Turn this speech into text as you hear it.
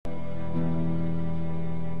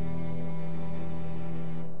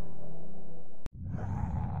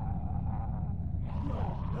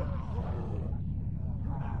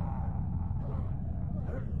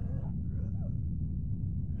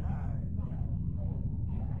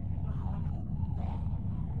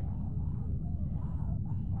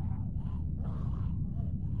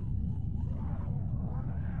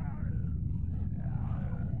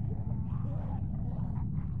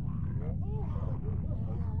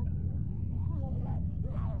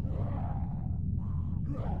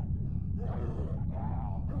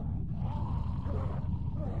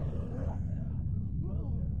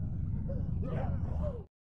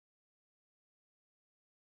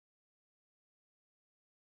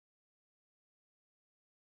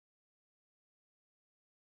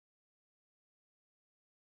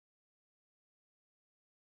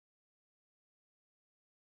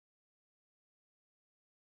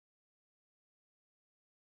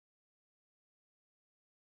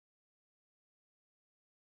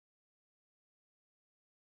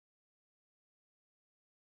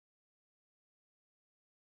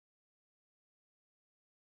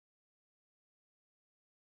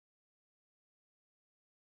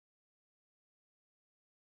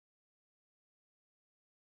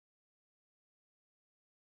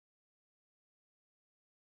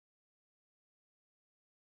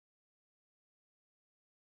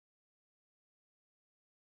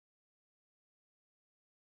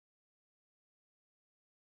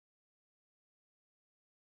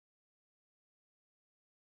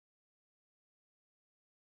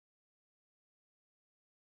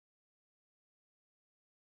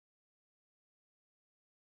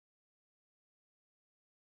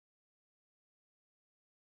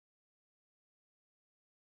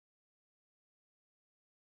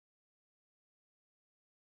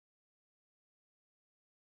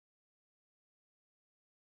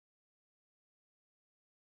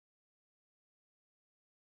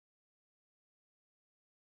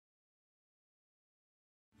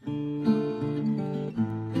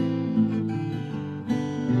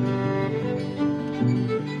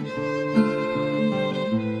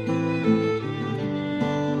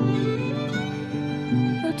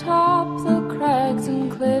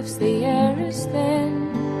is thin.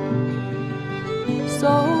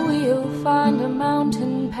 So we'll find a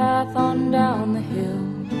mountain path on down the hill.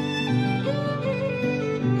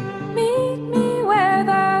 Meet me where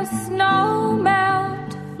the snow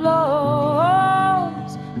melt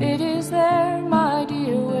flows. It is there, my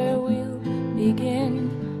dear, where we'll begin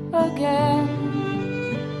again.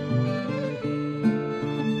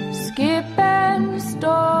 Skip and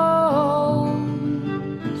stones,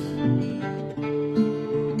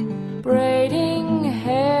 braiding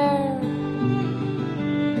hair,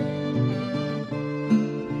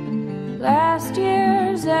 last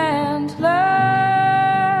year's antlers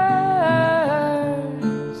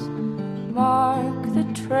mark the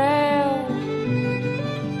trail.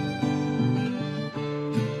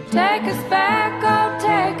 Take us back, oh,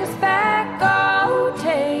 take us back, oh,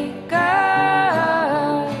 take us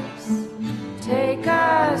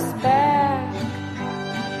back.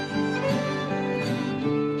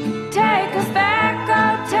 Take us back,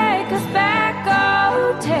 oh, take us back,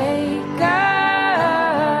 oh,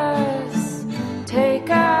 take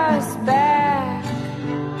us back.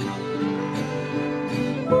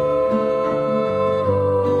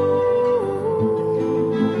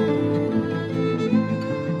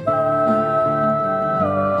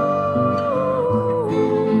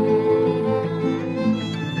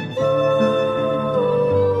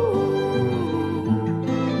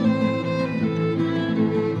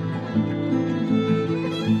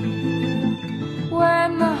 When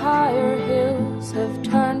the higher hills have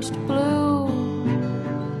turned to blue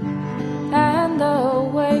and the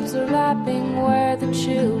waves are lapping where the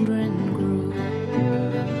children grew,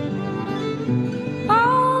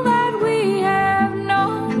 all that we have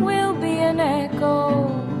known will be an echo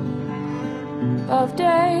of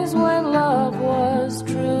days when love was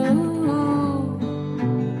true.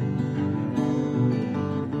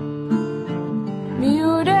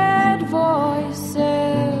 Muted voices,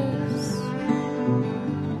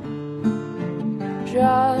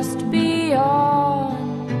 just